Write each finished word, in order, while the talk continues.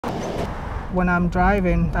When I'm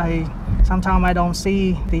driving, sometimes I don't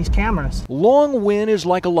see these cameras. Long Nguyen is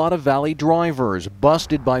like a lot of Valley drivers,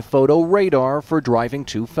 busted by photo radar for driving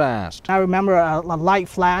too fast. I remember a light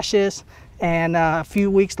flashes, and a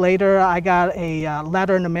few weeks later I got a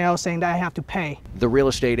letter in the mail saying that I have to pay. The real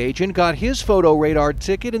estate agent got his photo radar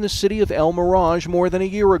ticket in the city of El Mirage more than a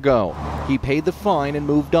year ago. He paid the fine and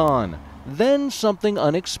moved on. Then something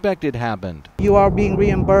unexpected happened. You are being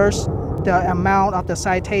reimbursed the amount of the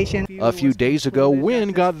citation. A few days ago,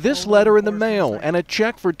 Nguyen got this letter in the mail and a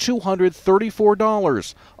check for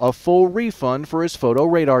 $234, a full refund for his photo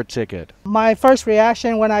radar ticket. My first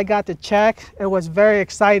reaction when I got the check, it was very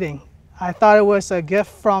exciting. I thought it was a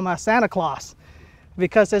gift from Santa Claus,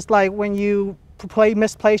 because it's like when you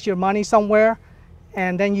misplace your money somewhere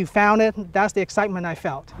and then you found it, that's the excitement I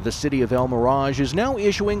felt. The city of El Mirage is now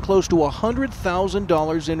issuing close to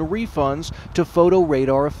 $100,000 in refunds to photo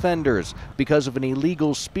radar offenders because of an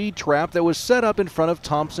illegal speed trap that was set up in front of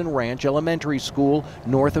Thompson Ranch Elementary School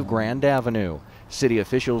north of Grand Avenue. City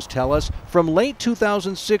officials tell us from late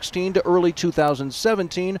 2016 to early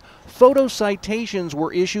 2017, photo citations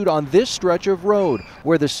were issued on this stretch of road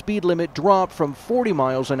where the speed limit dropped from 40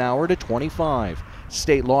 miles an hour to 25.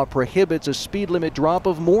 State law prohibits a speed limit drop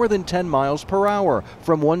of more than 10 miles per hour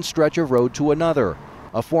from one stretch of road to another.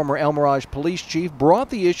 A former El Mirage police chief brought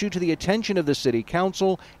the issue to the attention of the city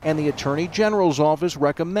council, and the attorney general's office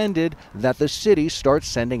recommended that the city start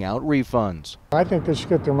sending out refunds. I think they should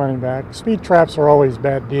get their money back. Speed traps are always a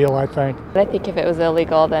bad deal, I think. I think if it was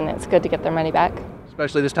illegal, then it's good to get their money back.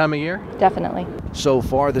 Especially this time of year? Definitely. So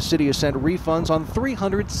far, the city has sent refunds on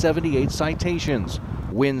 378 citations.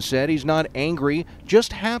 Nguyen said he's not angry,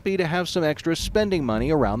 just happy to have some extra spending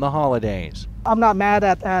money around the holidays. I'm not mad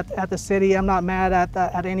at the city. I'm not mad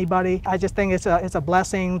at anybody. I just think it's a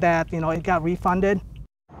blessing that, it got refunded.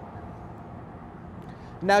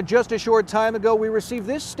 Now, just a short time ago, we received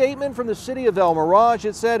this statement from the city of El Mirage.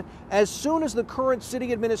 It said, as soon as the current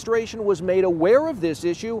city administration was made aware of this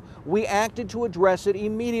issue, we acted to address it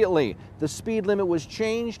immediately. The speed limit was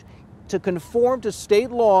changed to conform to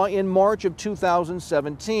state law in March of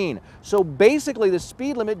 2017. So basically the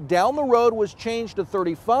speed limit down the road was changed to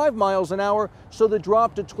 35 miles an hour, so the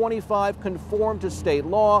drop to 25 conformed to state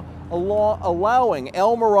law, a law allowing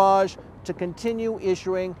El Mirage to continue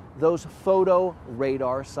issuing those photo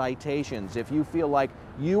radar citations. If you feel like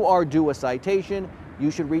you are due a citation,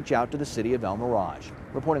 you should reach out to the city of El Mirage.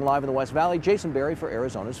 Reporting live in the West Valley, Jason Berry for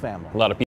Arizona's Family.